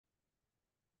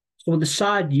So the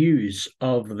sad news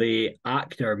of the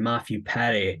actor Matthew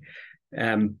Perry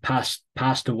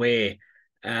passed away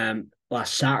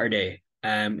last Saturday.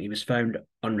 He was found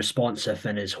unresponsive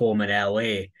in his home in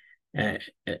LA uh,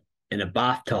 in a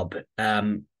bathtub.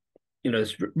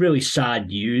 It's really sad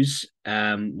news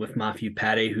with Matthew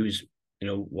Perry, who's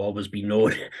will always be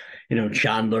known,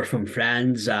 Chandler from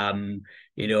Friends.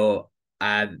 You know,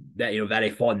 that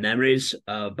very fond memories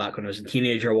back when I was a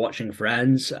teenager watching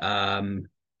Friends.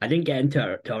 I didn't get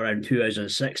into it till around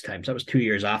 2006 times. That was 2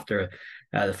 years after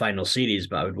the final series,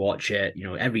 but I would watch it,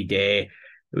 every day.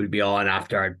 It would be on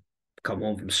after I'd come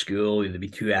home from school. There'd be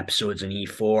two episodes in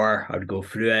E4. I would go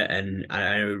through it, and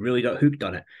I really got hooked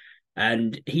on it.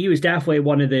 And he was definitely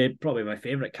one of the probably my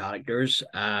favorite characters.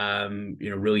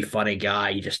 Really funny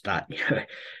guy. Just that,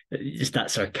 just that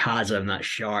sarcasm, that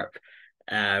sharp,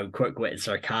 quick-witted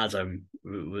sarcasm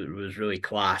was really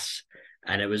class,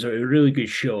 and it was a really good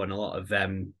show and a lot of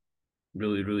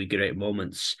really great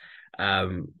moments.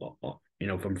 From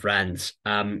Friends.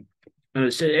 And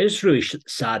it's really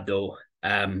sad though.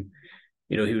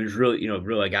 He was really,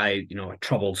 really a guy, a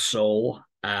troubled soul.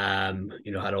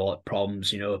 Had a lot of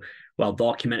problems, well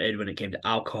documented when it came to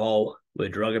alcohol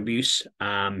with drug abuse.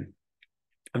 I'm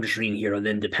just reading here on the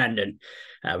Independent.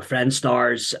 Friend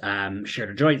stars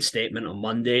shared a joint statement on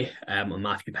Monday on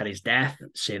Matthew Perry's death,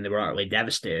 saying they were utterly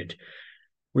devastated.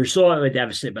 We're so utterly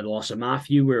devastated by the loss of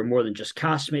Matthew. We're more than just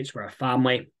castmates, we're a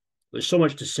family. There's so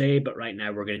much to say, but right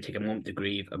now we're going to take a moment to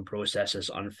grieve and process this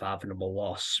unfathomable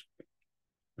loss.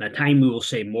 In a time we will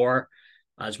say more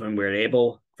as when we're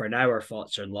able. For now, our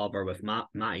thoughts and love are with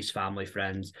Matty's family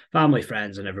friends,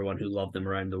 and everyone who loved them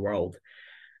around the world.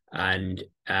 And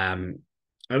it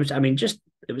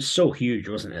was so huge,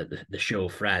 wasn't it? The show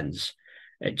Friends,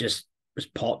 it just was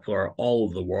popular all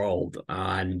over the world,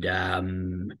 and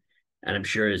I'm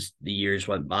sure as the years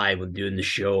went by when doing the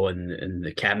show and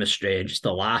the chemistry and just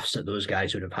the laughs that those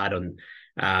guys would have had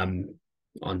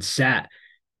on set.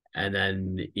 And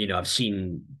then, I've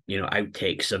seen,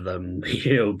 outtakes of them,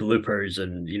 bloopers,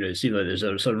 and, it seemed like there's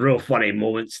some real funny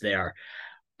moments there.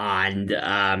 And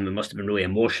it must have been really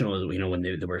emotional, when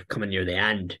they were coming near the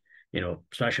end,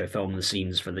 especially filming the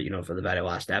scenes for the very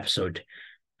last episode.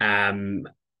 Um,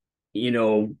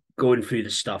 Going through the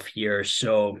stuff here.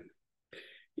 So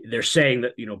they're saying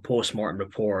that, post-mortem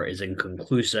report is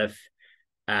inconclusive.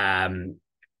 Um,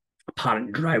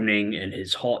 Apparent drowning in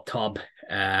his hot tub.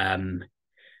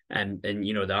 And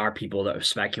there are people that have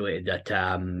speculated that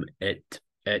it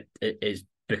is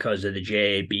because of the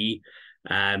JAB.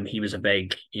 He was a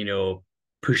big,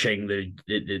 pushing the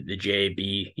JAB.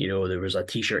 There was a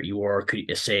T-shirt he wore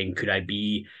saying, "Could I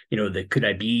be?" Could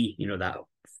I be? That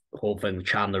whole thing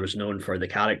Chandler was known for, the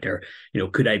character.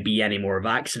 Could I be any more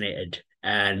vaccinated?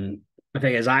 And I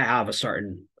think as I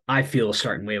feel a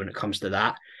certain way when it comes to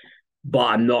that, but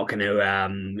I'm not going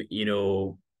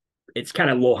to it's kind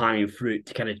of low hanging fruit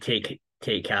to kind of take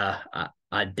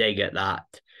a dig at that.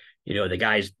 The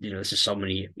guys, this is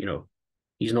somebody,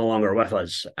 he's no longer with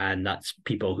us, and that's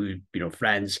people who,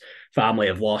 friends, family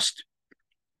have lost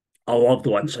a loved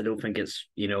one. So I don't think it's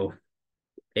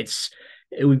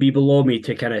it would be below me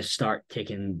to kind of start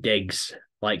taking digs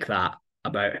like that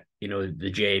about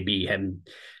the JB, him,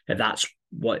 if that's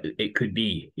what it could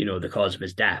be, the cause of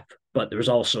his death. But there was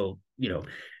also,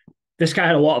 this guy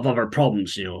had a lot of other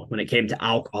problems, when it came to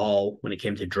alcohol, when it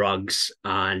came to drugs,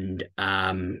 and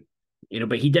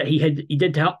but he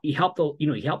helped he helped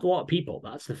a lot of people.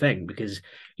 That's the thing, because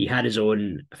he had his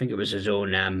own, I think it was his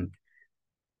own,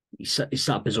 he set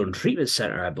up his own treatment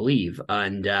center, I believe,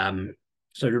 and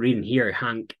started reading here.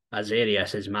 Hank Azaria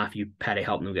says Matthew Perry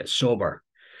helped him get sober.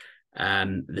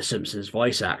 The Simpsons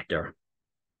voice actor,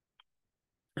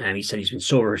 and he said he's been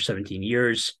sober for 17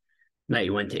 years. That he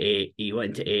went to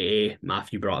AA.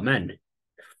 Matthew brought him in.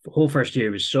 The whole first year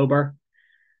he was sober.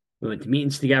 We went to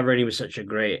meetings together, and he was such a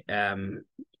great as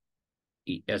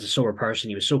a sober person.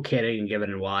 He was so caring and giving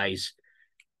and wise,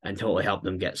 and totally helped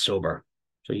them get sober.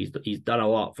 So he's done a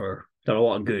lot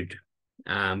of good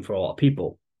for a lot of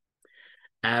people.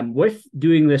 With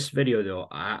doing this video though,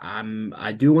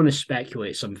 I do want to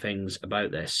speculate some things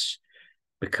about this,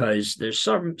 because there's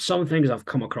some things I've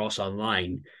come across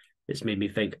online that's made me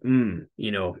think, could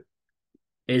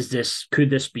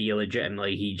this be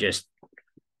legitimately he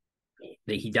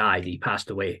died, he passed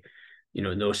away,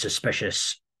 no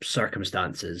suspicious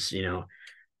circumstances, some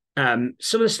of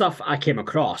the stuff I came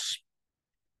across,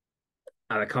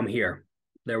 I come here.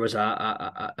 There was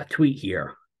a tweet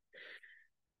here,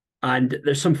 and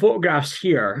there's some photographs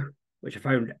here which I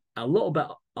found a little bit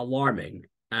alarming.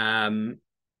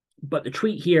 But the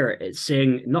tweet here, it's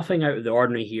saying nothing out of the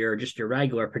ordinary here, just your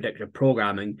regular predictive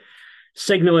programming,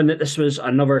 signaling that this was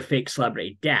another fake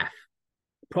celebrity death.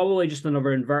 Probably just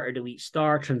another inverted elite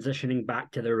star transitioning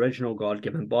back to the original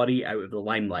God-given body out of the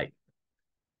limelight.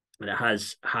 And it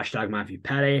has hashtag Matthew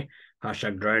Perry,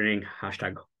 hashtag drowning,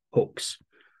 hashtag hoax.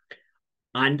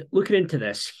 And looking into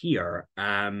this here,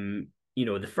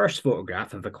 the first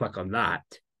photograph, if I click on that,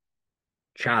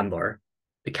 Chandler,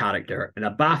 the character, in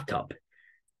a bathtub.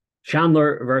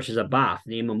 Chandler versus a bath,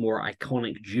 name a more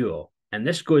iconic duo. And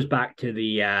this goes back to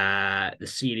the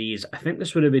series. I think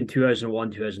this would have been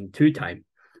 2001, 2002 time.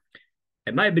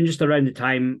 It might have been just around the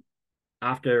time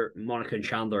after Monica and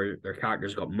Chandler, their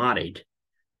characters got married.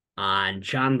 And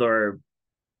Chandler,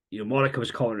 Monica was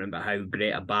commenting about how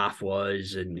great a bath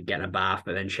was and getting a bath,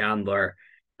 but then Chandler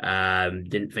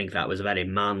didn't think that was a very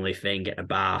manly thing, getting a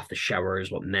bath, the shower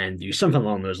is what men do, something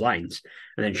along those lines.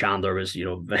 And then Chandler was,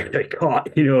 very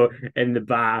caught, in the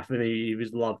bath, and he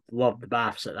was loved the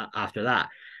baths after that.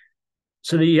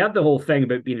 So you have the whole thing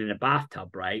about being in a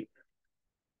bathtub, right?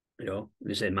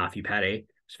 They say Matthew Perry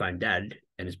was found dead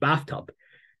in his bathtub.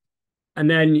 And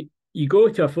then you go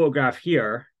to a photograph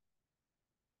here.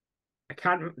 I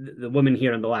can't, the woman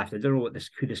here on the left, I don't know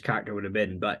who this character would have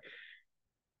been, but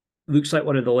looks like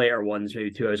one of the later ones, maybe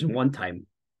 2001 time.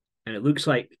 And it looks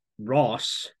like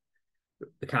Ross,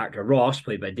 the character Ross,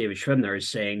 played by David Schwimmer, is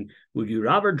saying, would you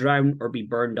rather drown or be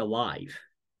burned alive?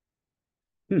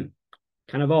 Kind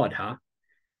of odd, huh?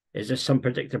 Is this some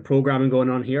predictive programming going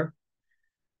on here?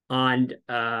 And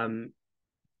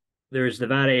there's the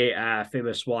very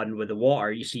famous one with the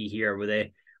water you see here, when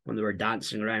they were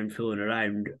dancing around, fooling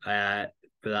around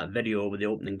for that video with the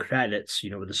opening credits,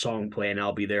 with the song playing,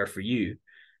 I'll Be There For You.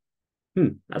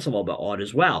 That's a little bit odd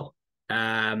as well.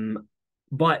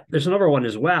 But there's another one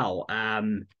as well.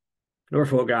 Another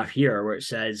photograph here where it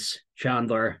says,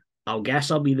 Chandler, I'll guess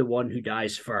I'll be the one who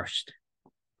dies first.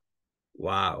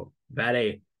 Wow.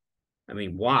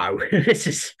 Wow. This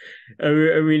is,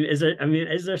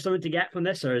 is there something to get from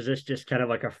this, or is this just kind of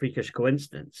like a freakish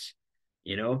coincidence?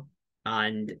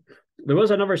 And there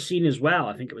was another scene as well.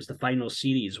 I think it was the final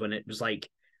series when it was like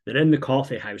they're in the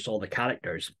coffee house, all the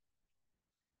characters,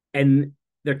 and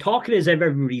they're talking as if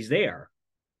everybody's there.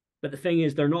 But the thing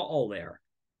is, they're not all there.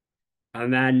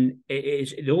 And then it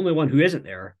is the only one who isn't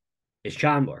there is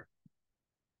Chandler.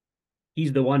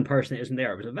 He's the one person that isn't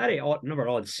there. It was a very another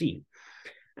odd scene.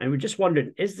 And we're just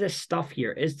wondering, is this stuff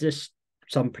here? Is this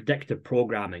some predictive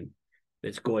programming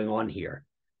that's going on here?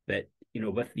 That,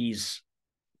 with these,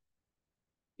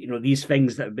 these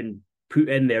things that have been put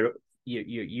in there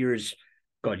years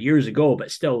ago, but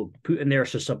still put in there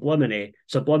so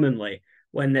subliminally,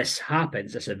 when this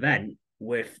happens, this event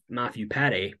with Matthew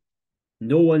Perry,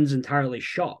 no one's entirely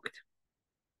shocked.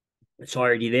 It's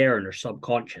already there in their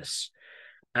subconscious.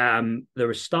 There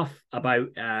was stuff about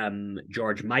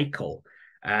George Michael,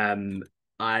 and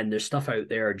there's stuff out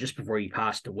there just before he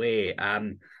passed away.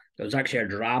 There was actually a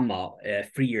drama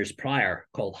 3 years prior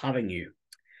called Having You,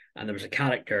 and there was a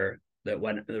character that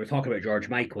when they were talking about George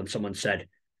Michael, and someone said,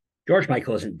 George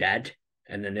Michael isn't dead,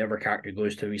 and then the other character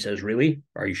goes to him, he says, really?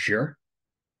 Are you sure?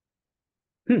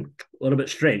 A little bit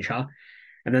strange, huh?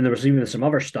 And then there was even some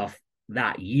other stuff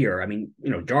that year.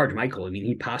 George Michael,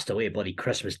 he passed away bloody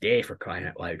Christmas Day, for crying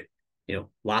out loud.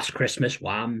 Last Christmas,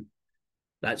 Wham.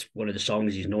 That's one of the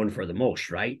songs he's known for the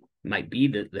most, right? Might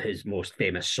be his most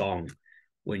famous song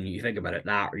when you think about it,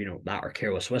 that or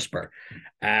Careless Whisper.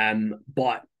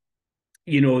 But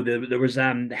there was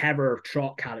the Heather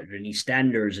Trott character in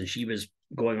EastEnders, and she was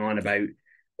going on about, I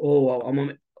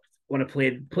want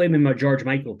to play me my George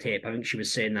Michael tape. I think she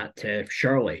was saying that to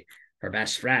Shirley, her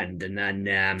best friend, and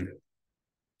then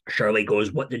Shirley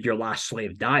goes, what did your last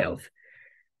slave die of?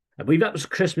 I believe that was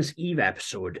Christmas Eve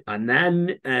episode. And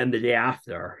then the day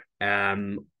after,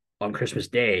 on Christmas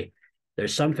Day,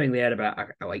 there's something there about,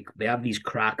 like, they have these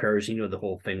crackers, the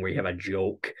whole thing where you have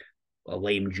a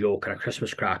lame joke, and a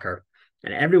Christmas cracker,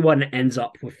 and everyone ends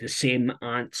up with the same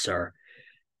answer.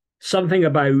 Something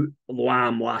about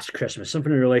Lamb Last Christmas,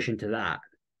 something in relation to that,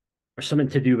 or something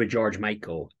to do with George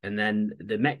Michael. And then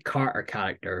the Mick Carter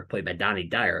character, played by Danny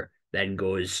Dyer, then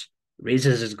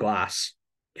raises his glass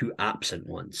to absent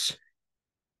ones.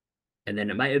 And then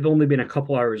it might have only been a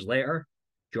couple hours later,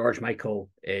 George Michael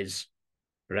is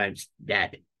pronounced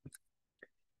dead.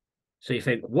 So you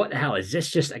think, what the hell? Is this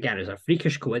just, again, is a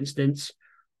freakish coincidence?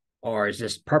 Or is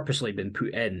this purposely been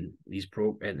put in these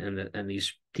in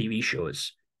these TV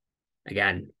shows?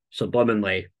 Again,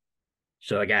 subliminally.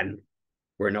 So again,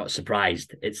 we're not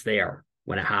surprised. It's there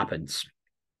when it happens.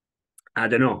 I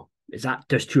don't know. Is that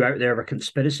just too out there of a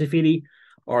conspiracy theory?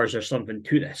 Or is there something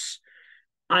to this?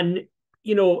 And,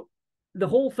 you know, the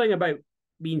whole thing about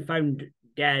being found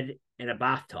dead in a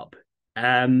bathtub,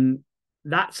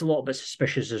 that's a little bit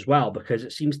suspicious as well, because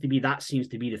that seems to be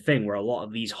the thing where a lot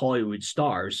of these Hollywood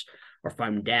stars are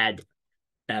found dead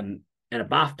in a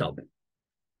bathtub.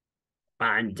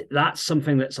 And that's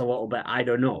something that's a little bit, I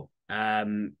don't know.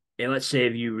 Let's say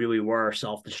if you really were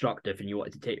self-destructive and you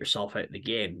wanted to take yourself out of the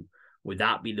game, would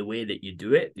that be the way that you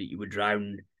do it? That you would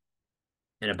drown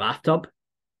in a bathtub?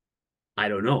 I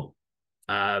don't know.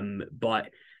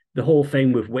 But the whole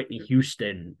thing with Whitney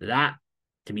Houston, that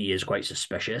to me is quite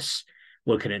suspicious.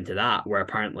 Looking into that, where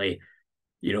apparently,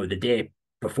 the day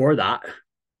before that,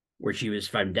 where she was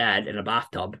found dead in a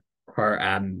bathtub,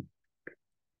 her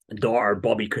daughter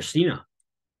Bobby Christina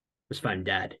was found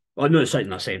dead. Oh no, sorry,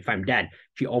 not saying found dead.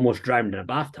 She almost drowned in a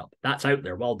bathtub. That's out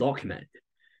there, well documented.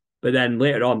 But then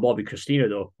later on, Bobby Christina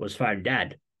though was found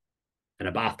dead in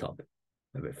a bathtub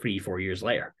about 3-4 years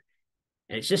later.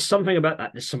 And it's just something about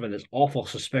that. There's something that's awful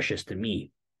suspicious to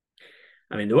me.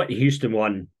 I mean, the Whitney Houston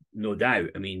one, no doubt.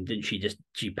 I mean, didn't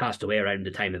she passed away around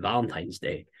the time of Valentine's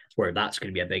Day, where that's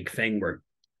going to be a big thing, where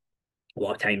a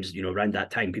lot of times, around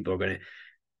that time, people are going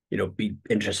to, be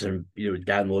interested in,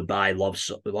 download by love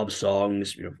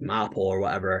songs, from Apple or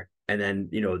whatever. And then,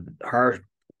 her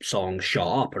songs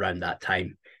shot up around that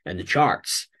time in the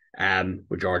charts,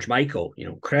 with George Michael,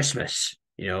 Christmas,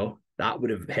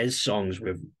 his songs would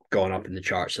have gone up in the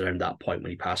charts around that point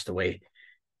when he passed away.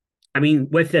 I mean,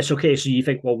 with this, okay, so you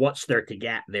think, well, what's there to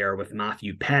get there with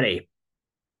Matthew Perry?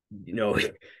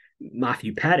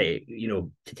 Matthew Perry,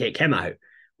 to take him out.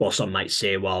 Well, some might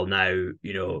say, well, now, if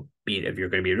you're going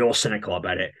to be real cynical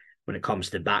about it, when it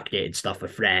comes to backdated stuff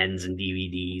with Friends and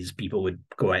DVDs, people would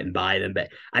go out and buy them. But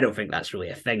I don't think that's really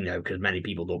a thing now, because many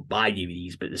people don't buy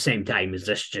DVDs. But at the same time, is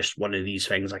this just one of these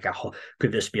things,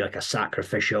 could this be like a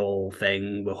sacrificial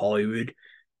thing with Hollywood?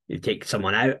 You take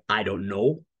someone out? I don't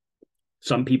know.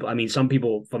 Some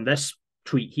people from this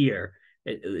tweet here,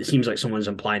 it seems like someone's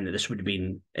implying that this would have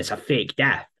been, it's a fake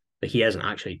death, that he hasn't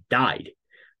actually died.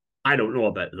 I don't know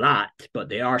about that, but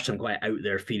there are some quite out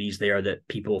there theories there that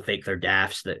people fake their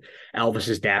deaths, that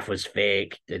Elvis's death was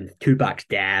fake and Tupac's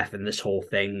death, and this whole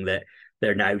thing that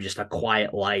they're now just a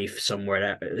quiet life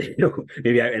somewhere,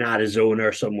 maybe out in Arizona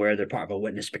or somewhere. They're part of a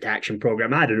witness protection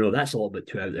program. I don't know. That's a little bit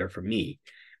too out there for me.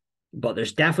 But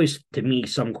there's definitely, to me,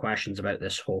 some questions about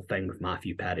this whole thing with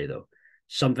Matthew Perry, though.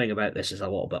 Something about this is a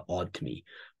little bit odd to me.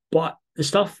 But the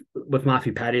stuff with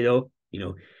Matthew Perry, though,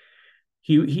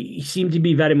 he seemed to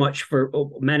be very much for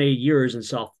many years in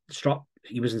self-destruct.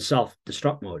 He was in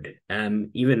self-destruct mode.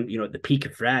 Even at the peak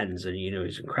of Friends, and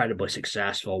he's incredibly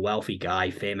successful, wealthy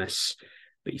guy, famous.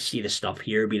 But you see the stuff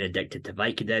here, being addicted to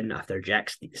Vicodin after a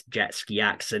jet ski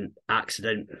accident.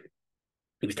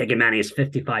 He was taking many as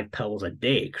 55 pills a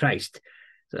day. Christ.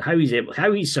 So how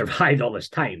he's survived all this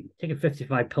time, taking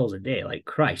 55 pills a day, like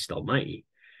Christ almighty.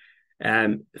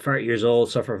 30 years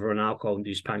old, suffered from an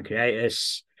alcohol-induced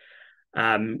pancreatitis.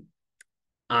 And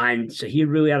so he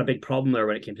really had a big problem there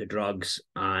when it came to drugs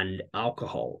and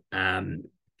alcohol. And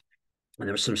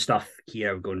there was some stuff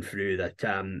here going through that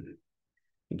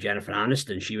Jennifer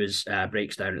Aniston, she was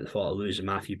breaks down at the thought of losing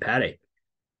Matthew Perry.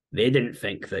 They didn't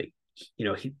think that,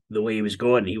 the way he was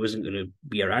going, he wasn't going to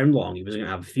be around long. He wasn't going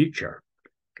to have a future.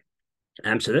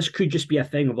 So this could just be a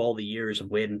thing of all the years of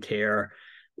wear and tear,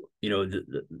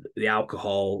 the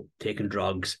alcohol, taking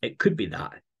drugs. It could be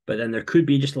that. But then there could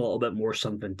be just a little bit more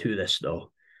something to this, though,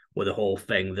 with this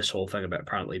whole thing about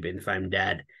apparently being found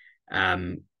dead,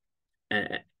 and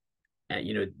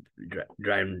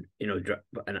drowned, in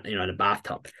a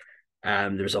bathtub.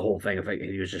 There was a whole thing. I think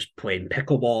he was just playing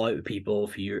pickleball out with people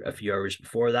a few hours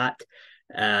before that.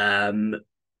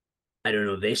 I don't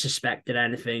know if they suspected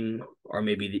anything, or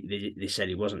maybe they said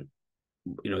he wasn't,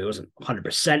 he wasn't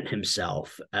 100%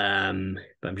 himself. But I'm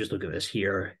just looking at this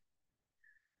here.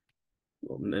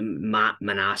 Matt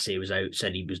Manasseh was out,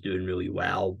 said he was doing really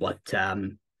well, but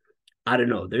I don't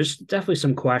know. There's definitely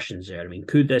some questions there. I mean,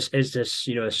 is this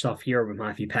stuff here with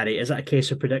Matthew Perry, is that a case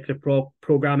of predictive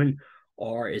programming,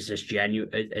 or is this genuine?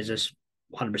 Is this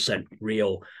 100%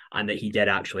 real, and that he did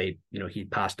actually, he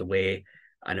passed away,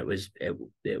 and it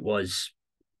was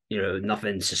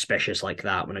nothing suspicious like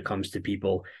that when it comes to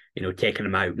people, taking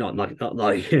them out. Not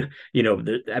like,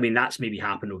 I mean, that's maybe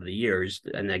happened over the years.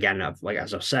 And again,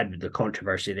 as I've said, the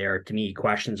controversy there, to me,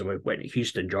 questions about Whitney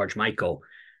Houston, George Michael,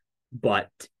 but,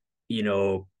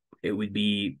 it would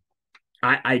be,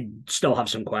 I still have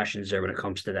some questions there when it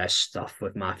comes to this stuff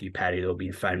with Matthew Perry, though,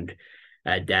 being found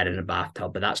dead in a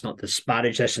bathtub. But that's not to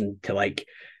disparage this and to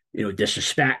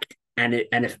disrespect and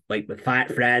if with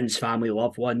Friends, family,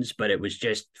 loved ones. But it was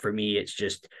just, for me, it's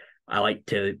just, I like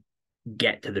to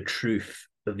get to the truth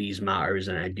of these matters,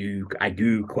 and I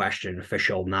do question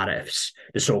official narratives,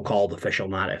 the so-called official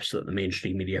narratives that the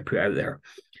mainstream media put out there.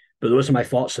 But those are my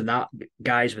thoughts on that,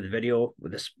 guys, with the video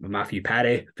with Matthew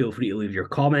Perry. Feel free to leave your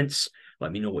comments.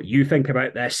 Let me know what you think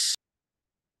about this.